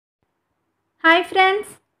Hi friends,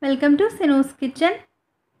 welcome to Sinuoos kitchen.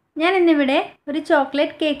 ഞാൻ ഇന്നിവിടെ ഒരു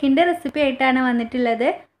ചോക്ലേറ്റ് കേക്കിന്റെ റെസിപ്പി ആയിട്ടാണ് വന്നിട്ടുള്ളത്.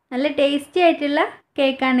 നല്ല ടേസ്റ്റി ആയിട്ടുള്ള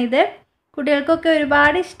കേക്കാണിത്. കുട്ടികൾക്കൊക്കെ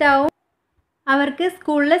ഒരുപാട് ഇഷ്ടാവും. അവർക്ക്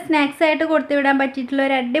സ്കൂളിലെ സ്നാക്സ് ആയിട്ട് കൊടുത്തു വിടാൻ പറ്റിയിട്ടുള്ള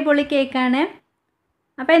ഒരു അടിപൊളി കേക്കാണ്.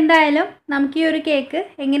 അപ്പോൾ എന്തായാലും നമുക്ക് ഈ ഒരു കേക്ക്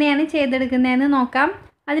എങ്ങനെയാണ് ചെയ്തെടുക്കുന്നതെന്ന് നോക്കാം.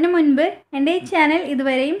 അതിനു മുൻപ് എൻ്റെ ഈ ചാനൽ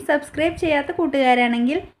ഇതുവരെയും സബ്സ്ക്രൈബ് ചെയ്യാത്ത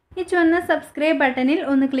കൂട്ടുകാരാണെങ്കിൽ ഈ ചുവന്ന സബ്സ്ക്രൈബ് ബട്ടണിൽ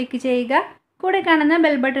ഒന്ന് ക്ലിക്ക് ചെയ്യുക. കൂടെ കാണുന്ന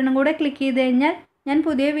ബെൽ ബട്ടണും കൂടെ ക്ലിക്ക് ചെയ്ത് കഴിഞ്ഞാൽ ഞാൻ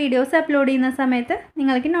പുതിയ വീഡിയോസ് അപ്ലോഡ് ചെയ്യുന്ന സമയത്ത്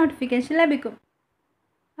നിങ്ങൾക്ക് നോട്ടിഫിക്കേഷൻ ലഭിക്കും.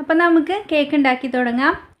 അപ്പോൾ നമുക്ക് കേക്ക് ഉണ്ടാക്കി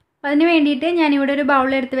തുടങ്ങാം. അതിന് വേണ്ടിയിട്ട് ഞാനിവിടെ ഒരു ബൗൾ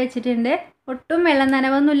എടുത്ത് വെച്ചിട്ടുണ്ട്. ഒട്ടും വെള്ളം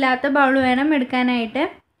നനവൊന്നും ഇല്ലാത്ത ബൗൾ വേണം എടുക്കാനായിട്ട്.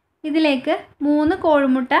 ഇതിലേക്ക് 3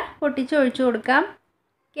 കോഴിമുട്ട പൊട്ടിച്ച് ഒഴിച്ചു കൊടുക്കാം.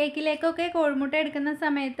 കേക്കിലേക്കൊക്കെ കോഴിമുട്ട എടുക്കുന്ന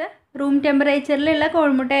സമയത്ത് റൂം ടെമ്പറേച്ചറിലുള്ള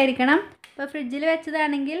കോഴിമുട്ട ആയിരിക്കണം. അപ്പോൾ ഫ്രിഡ്ജിൽ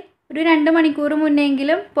വെച്ചതാണെങ്കിൽ ഒരു 2 മണിക്കൂർ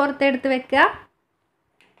മുന്നെങ്കിലും പുറത്തെടുത്ത് വെക്കുക.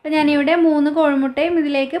 അപ്പോൾ ഞാനിവിടെ 3 കോഴിമുട്ടയും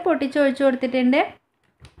ഇതിലേക്ക് പൊട്ടിച്ചൊഴിച്ച് കൊടുത്തിട്ടുണ്ട്.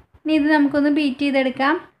 ഇനി ഇത് നമുക്കൊന്ന് ബീറ്റ്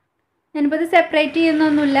ചെയ്തെടുക്കാം. ഞാനിപ്പോൾ ഇത് സെപ്പറേറ്റ്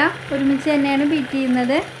ചെയ്യുന്നൊന്നുമില്ല, ഒരുമിച്ച് തന്നെയാണ് ബീറ്റ്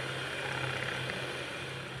ചെയ്യുന്നത്.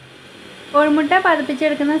 കോഴിമുട്ട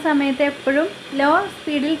പതപ്പിച്ചെടുക്കുന്ന സമയത്ത് എപ്പോഴും ലോ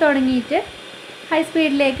സ്പീഡിൽ തുടങ്ങിയിട്ട് ഹൈ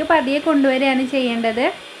സ്പീഡിലേക്ക് പതിയെ കൊണ്ടുവരികയാണ് ചെയ്യേണ്ടത്.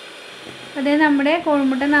 അതേ നമ്മുടെ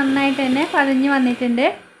കോഴിമുട്ട നന്നായിട്ട് തന്നെ പതഞ്ഞ് വന്നിട്ടുണ്ട്.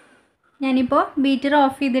 ഞാനിപ്പോൾ ബീറ്റർ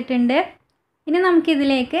ഓഫ് ചെയ്തിട്ടുണ്ട്. ഇനി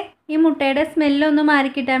നമുക്കിതിലേക്ക് ഈ മുട്ടയുടെ സ്മെല്ലൊന്ന്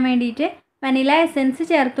മാറിക്കിട്ടാൻ വേണ്ടിയിട്ട് വനില എസൻസ്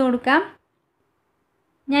ചേർത്ത് കൊടുക്കാം.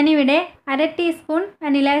 ഞാനിവിടെ 1/2 ടീസ്പൂൺ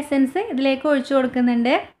വനില എസൻസ് ഇതിലേക്ക് ഒഴിച്ചു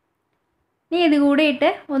കൊടുക്കുന്നുണ്ട്. ഇനി ഇത് കൂടി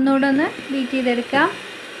ഇട്ട് ഒന്നുകൂടെ ഒന്ന് ബീറ്റ് ചെയ്തെടുക്കാം.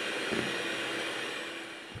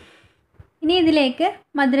 ഇനി ഇതിലേക്ക്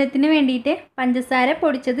മധുരത്തിന് വേണ്ടിയിട്ട് പഞ്ചസാര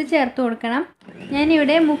പൊടിച്ചത് ചേർത്ത് കൊടുക്കണം.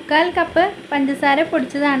 ഞാനിവിടെ 1/4 കപ്പ് പഞ്ചസാര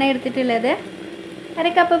പൊടിച്ചതാണ് എടുത്തിട്ടുള്ളത്.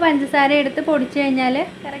 1/2 കപ്പ് പഞ്ചസാര എടുത്ത് പൊടിച്ചു കഴിഞ്ഞാൽ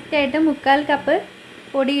കറക്റ്റായിട്ട് 1/4 കപ്പ്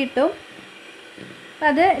പൊടി കിട്ടും. അപ്പം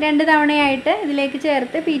അത് 2 തവണയായിട്ട് ഇതിലേക്ക്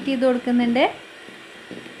ചേർത്ത് ബീറ്റ് ചെയ്ത് കൊടുക്കുന്നുണ്ട്.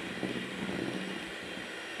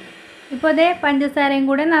 ഇപ്പോൾ അതേ പഞ്ചസാരയും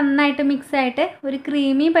കൂടെ നന്നായിട്ട് മിക്സായിട്ട് ഒരു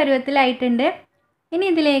ക്രീമി പരുവത്തിലായിട്ടുണ്ട്. ഇനി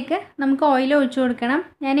ഇതിലേക്ക് നമുക്ക് ഓയിൽ ഒഴിച്ചു കൊടുക്കണം.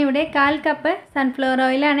 ഞാനിവിടെ 1/4 കപ്പ് സൺഫ്ലവർ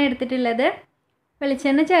ഓയിലാണ് എടുത്തിട്ടുള്ളത്.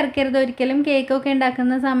 വെളിച്ചെണ്ണ ചേർക്കരുത് ഒരിക്കലും കേക്കൊക്കെ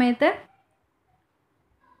ഉണ്ടാക്കുന്ന സമയത്ത്.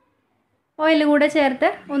 ഓയിൽ കൂടെ ചേർത്ത്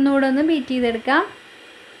ഒന്നുകൂടെ ഒന്ന് ബീറ്റ് ചെയ്തെടുക്കാം.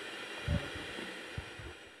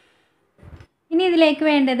 ഇനി ഇതിലേക്ക്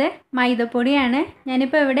വേണ്ടത് മൈദപ്പൊടിയാണ്.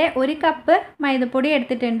 ഞാനിപ്പോൾ ഇവിടെ 1 കപ്പ് മൈദപ്പൊടി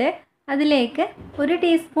എടുത്തിട്ടുണ്ട്. അതിലേക്ക് 1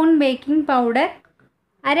 teaspoon baking powder,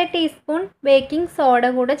 1/2 teaspoon baking soda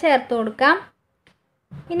കൂടെ ചേർത്ത് കൊടുക്കാം.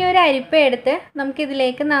 ഇനി ഒരു അരിപ്പ എടുത്ത്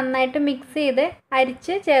നമുക്കിതിലേക്ക് നന്നായിട്ട് മിക്സ് ചെയ്ത്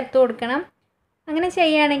അരിച്ച് ചേർത്ത് കൊടുക്കണം. അങ്ങനെ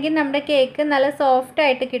ചെയ്യുകയാണെങ്കിൽ നമ്മുടെ കേക്ക് നല്ല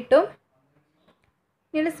സോഫ്റ്റായിട്ട് കിട്ടും.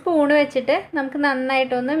 ഇനി സ്പൂൺ വെച്ചിട്ട് നമുക്ക്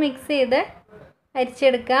നന്നായിട്ടൊന്ന് മിക്സ് ചെയ്ത്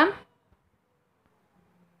അരിച്ചെടുക്കാം.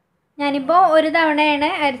 ഞാനിപ്പോൾ ഒരു തവണയാണ്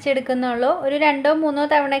അരിച്ചെടുക്കുന്നുള്ളൂ. ഒരു 2-3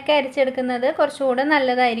 തവണയൊക്കെ അരിച്ചെടുക്കുന്നത് കുറച്ചുകൂടെ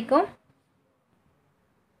നല്ലതായിരിക്കും.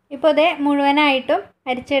 ഇപ്പോൾ ഇത് മുഴുവനായിട്ടും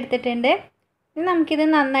അരിച്ചെടുത്തിട്ടുണ്ട്. ഇനി നമുക്കിത്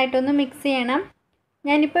നന്നായിട്ടൊന്ന് മിക്സ് ചെയ്യണം.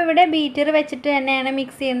 ഞാനിപ്പോൾ ഇവിടെ ബീറ്റർ വെച്ചിട്ട് തന്നെയാണ്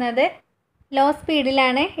മിക്സ് ചെയ്യുന്നത്. ലോ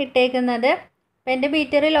സ്പീഡിലാണ് ഇട്ടേക്കുന്നത്. അപ്പോൾ എൻ്റെ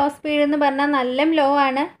ബീറ്റർ ലോ സ്പീഡ് എന്ന് പറഞ്ഞാൽ നല്ല ലോ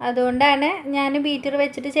ആണ്. അതുകൊണ്ടാണ് ഞാൻ ബീറ്റർ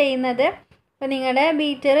വെച്ചിട്ട് ചെയ്യുന്നത്. അപ്പോൾ നിങ്ങളുടെ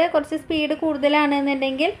ബീറ്റർ കുറച്ച് സ്പീഡ്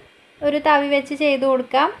കൂടുതലാണെന്നുണ്ടെങ്കിൽ ഒരു തവി വെച്ച് ചെയ്ത്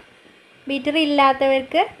കൊടുക്കാം. ബീറ്റർ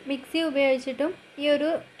ഇല്ലാത്തവർക്ക് മിക്സി ഉപയോഗിച്ചിട്ടും ഈ ഒരു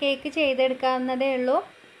കേക്ക് ചെയ്തെടുക്കാവുന്നതേ ഉള്ളൂ.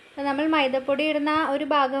 അപ്പോൾ നമ്മൾ മൈദപ്പൊടി ഇടുന്ന ഒരു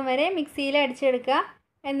ഭാഗം വരെ മിക്സിയിൽ അടിച്ചെടുക്കുക.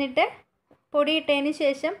 എന്നിട്ട് പൊടി ഇട്ടതിന്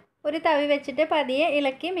ശേഷം ഒരു തവി വെച്ചിട്ട് പതിയെ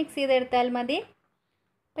ഇളക്കി മിക്സ് ചെയ്തെടുത്താൽ മതി.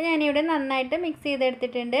 അപ്പോൾ ഞാനിവിടെ നന്നായിട്ട് മിക്സ്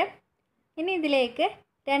ചെയ്തെടുത്തിട്ടുണ്ട്. ഇനി ഇതിലേക്ക്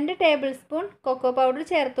 2 ടേബിൾ സ്പൂൺ കൊക്കോ പൗഡർ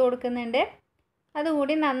ചേർത്ത് കൊടുക്കുന്നുണ്ട്.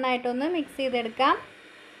 അതുകൂടി നന്നായിട്ടൊന്ന് മിക്സ് ചെയ്തെടുക്കാം.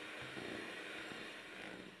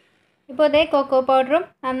 ഇപ്പോൾ അതേ കൊക്കോ പൗഡറും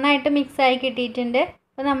നന്നായിട്ട് മിക്സായി കിട്ടിയിട്ടുണ്ട്.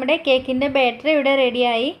 അപ്പോൾ നമ്മുടെ കേക്കിൻ്റെ ബാറ്റർ ഇവിടെ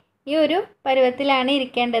റെഡിയായി. ഈ ഒരു പരുവത്തിലാണ്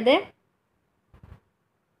ഇരിക്കേണ്ടത്.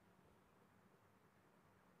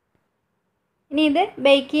 ഇനി ഇത്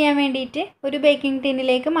ബേക്ക് ചെയ്യാൻ വേണ്ടിയിട്ട് ഒരു ബേക്കിംഗ്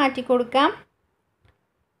ടിന്നിലേക്ക് മാറ്റി കൊടുക്കാം.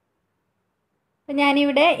 അപ്പോൾ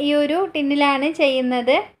ഞാനിവിടെ ഈ ഒരു ടിന്നിലാണ്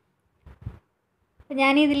ചെയ്യുന്നത്. അപ്പോൾ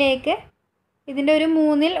ഞാനിതിലേക്ക് ഇതിൻ്റെ ഒരു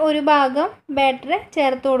 1/3 ഒരു ഭാഗം ബാറ്റർ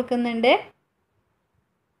ചേർത്ത് കൊടുക്കുന്നുണ്ട്.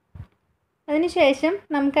 അതിനുശേഷം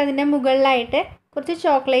നമുക്കതിൻ്റെ മുകളിലായിട്ട് കുറച്ച്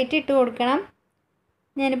ചോക്ലേറ്റ് ഇട്ട് കൊടുക്കണം.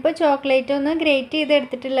 ഞാനിപ്പോൾ ചോക്ലേറ്റ് ഒന്ന് ഗ്രേറ്റ്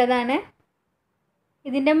ചെയ്തെടുത്തിട്ടുള്ളതാണ്.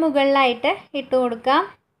 ഇതിൻ്റെ മുകളിലായിട്ട് ഇട്ട് കൊടുക്കാം.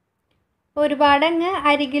 ഒരുപാടങ്ങ്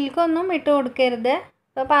അരികിൽക്കൊന്നും ഇട്ട് കൊടുക്കരുത്.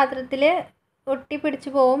 അപ്പോൾ പാത്രത്തിൽ ഒട്ടി പിടിച്ച്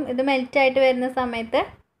പോവും ഇത് മെൽറ്റായിട്ട് വരുന്ന സമയത്ത്.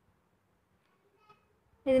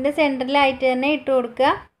 ഇതിൻ്റെ സെൻറ്ററിലായിട്ട് തന്നെ ഇട്ട്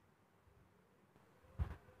കൊടുക്കുക.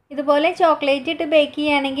 ഇതുപോലെ ചോക്ലേറ്റ് ഇട്ട് ബേക്ക്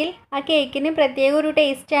ചെയ്യുകയാണെങ്കിൽ ആ കേക്കിന് പ്രത്യേക ഒരു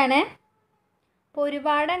ടേസ്റ്റാണ്. അപ്പോൾ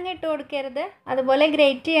ഒരുപാട് അങ്ങ് ഇട്ട് കൊടുക്കരുത്, അതുപോലെ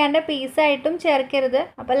ഗ്രേറ്റ് ചെയ്യാണ്ട് പീസായിട്ടും ചേർക്കരുത്,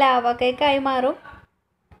 അപ്പോൾ ലാവ കേക്കായി മാറും.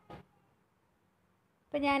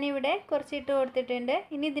 അപ്പോൾ ഞാനിവിടെ കുറച്ച് ഇട്ട് കൊടുത്തിട്ടുണ്ട്.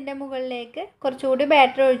 ഇനി ഇതിൻ്റെ മുകളിലേക്ക് കുറച്ചുകൂടി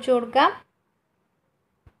ബാറ്റർ ഒഴിച്ചു കൊടുക്കാം.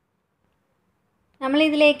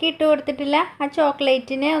 നമ്മളിതിലേക്ക് ഇട്ട് കൊടുത്തിട്ടില്ല ആ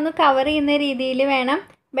ചോക്ലേറ്റിനെ ഒന്ന് കവർ ചെയ്യുന്ന രീതിയിൽ വേണം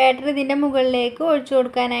ബാറ്റർ ഇതിൻ്റെ മുകളിലേക്ക് ഒഴിച്ചു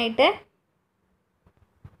കൊടുക്കാനായിട്ട്.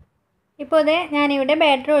 ഇപ്പോൾ അതെ ഞാനിവിടെ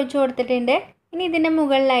ബാറ്റർ ഒഴിച്ചു കൊടുത്തിട്ടുണ്ട്. ഇനി ഇതിൻ്റെ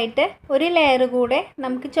മുകളിലായിട്ട് ഒരു ലെയർ കൂടെ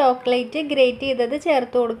നമുക്ക് ചോക്ലേറ്റ് ഗ്രേറ്റ് ചെയ്തത്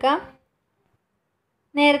ചേർത്ത് കൊടുക്കാം.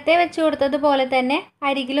 നേരത്തെ വെച്ച് കൊടുത്തതുപോലെ തന്നെ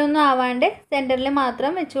അരികിലൊന്നും ആവാണ്ട് സെൻറ്ററിൽ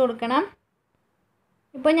മാത്രം വെച്ച് കൊടുക്കണം.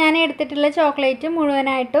 ഇപ്പോൾ ഞാൻ എടുത്തിട്ടുള്ള ചോക്ലേറ്റ്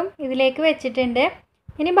മുഴുവനായിട്ടും ഇതിലേക്ക് വെച്ചിട്ടുണ്ട്.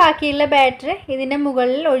 ഇനി ബാക്കിയുള്ള ബാറ്റർ ഇതിൻ്റെ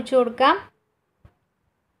മുകളിൽ ഒഴിച്ചു കൊടുക്കാം.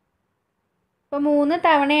 ഇപ്പോൾ 3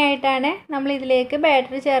 തവണയായിട്ടാണ് നമ്മൾ ഇതിലേക്ക്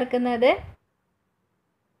ബാറ്റർ ചേർക്കുന്നത്.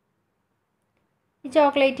 ഈ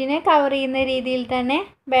ചോക്ലേറ്റിനെ കവർ ചെയ്യുന്ന രീതിയിൽ തന്നെ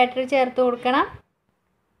ബാറ്റർ ചേർത്ത് കൊടുക്കണം.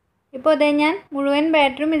 ഇപ്പോൾ അതേ ഞാൻ മുഴുവൻ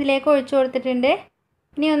ബാറ്ററും ഇതിലേക്ക് ഒഴിച്ചു കൊടുത്തിട്ടുണ്ട്.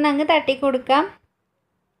 ഇനി ഒന്നങ്ങ് തട്ടി കൊടുക്കാം.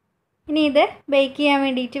 ഇനി ഇത് ബേക്ക് ചെയ്യാൻ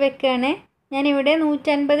വേണ്ടിയിട്ട് വെക്കുകയാണ്. ഞാനിവിടെ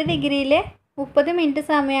 150 ഡിഗ്രിയിൽ 30 മിനിറ്റ്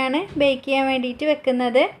സമയമാണ് ബേക്ക് ചെയ്യാൻ വേണ്ടിയിട്ട്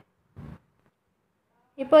വെക്കുന്നത്.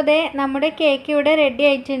 ഇപ്പോൾ അതേ നമ്മുടെ കേക്ക് ഇവിടെ റെഡി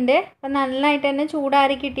ആയിട്ടുണ്ട്. അപ്പോൾ നന്നായിട്ട് തന്നെ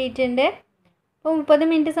ചൂടാറി കിട്ടിയിട്ടുണ്ട്. അപ്പോൾ 30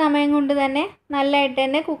 മിനിറ്റ് സമയം കൊണ്ട് തന്നെ നല്ലതായിട്ട്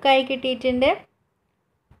തന്നെ കുക്കായി കിട്ടിയിട്ടുണ്ട്.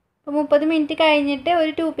 അപ്പോൾ 30 മിനിറ്റ് കഴിഞ്ഞിട്ട്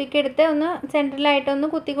ഒരു ടൂപ്പിക്ക് എടുത്ത് ഒന്ന് സെൻറ്ററിലായിട്ടൊന്ന്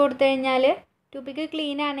കുത്തി കൊടുത്തു കഴിഞ്ഞാൽ ടൂപ്പിക്ക്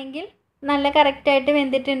ക്ലീൻ ആണെങ്കിൽ നല്ല കറക്റ്റായിട്ട്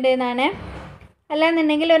വെന്തിട്ടുണ്ട് എന്നാണ്.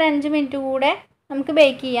 അല്ലാന്നുണ്ടെങ്കിൽ ഒരു 5 മിനിറ്റ് കൂടെ നമുക്ക്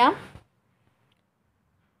ബേക്ക് ചെയ്യാം.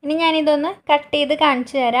 ഇനി ഞാനിതൊന്ന് കട്ട് ചെയ്ത്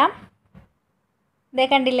കാണിച്ചു തരാം. ഇതേ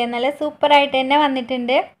കണ്ടില്ലേ, നല്ല സൂപ്പറായിട്ട് തന്നെ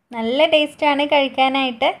വന്നിട്ടുണ്ട്. നല്ല ടേസ്റ്റാണ്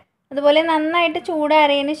കഴിക്കാനായിട്ട്. അതുപോലെ നന്നായിട്ട്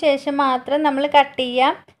ചൂടാറിയതിന് ശേഷം മാത്രം നമ്മൾ കട്ട്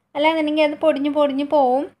ചെയ്യാം. അല്ലാന്നുണ്ടെങ്കിൽ അത് പൊടിഞ്ഞു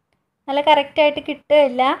പോവും, നല്ല കറക്റ്റായിട്ട്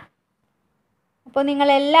കിട്ടുകയില്ല. അപ്പോൾ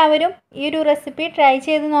നിങ്ങളെല്ലാവരും ഈ ഒരു റെസിപ്പി ട്രൈ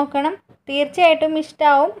ചെയ്ത് നോക്കണം. തീർച്ചയായിട്ടും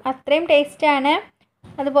ഇഷ്ടമാവും, അത്രയും ടേസ്റ്റാണ്.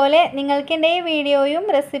 അതുപോലെ നിങ്ങൾക്ക് എൻ്റെ ഈ വീഡിയോയും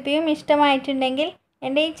റെസിപ്പിയും ഇഷ്ടമായിട്ടുണ്ടെങ്കിൽ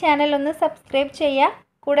എൻ്റെ ഈ ചാനൽ ഒന്ന് സബ്സ്ക്രൈബ് ചെയ്യുക.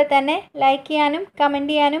 കൂടെ തന്നെ ലൈക്ക് ചെയ്യാനും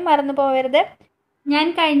കമൻറ്റ് ചെയ്യാനും മറന്നു പോകരുത്. ഞാൻ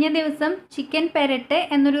കഴിഞ്ഞ ദിവസം ചിക്കൻ പെരട്ട്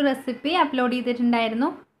എന്നൊരു റെസിപ്പി അപ്ലോഡ് ചെയ്തിട്ടുണ്ടായിരുന്നു.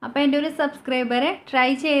 അപ്പോൾ എൻ്റെ ഒരു സബ്സ്ക്രൈബർ ട്രൈ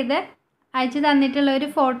ചെയ്ത് അയച്ചു തന്നിട്ടുള്ള ഒരു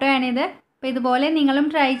ഫോട്ടോയാണിത്. അപ്പോൾ ഇതുപോലെ നിങ്ങളും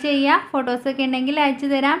ട്രൈ ചെയ്യുക. ഫോട്ടോസൊക്കെ ഉണ്ടെങ്കിൽ അയച്ചു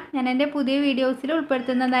തരാം, ഞാൻ എൻ്റെ പുതിയ വീഡിയോസിൽ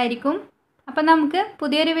ഉൾപ്പെടുത്തുന്നതായിരിക്കും. അപ്പോൾ നമുക്ക്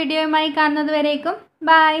പുതിയൊരു വീഡിയോയുമായി കാണുന്നത് വരേക്കും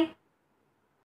ബൈ.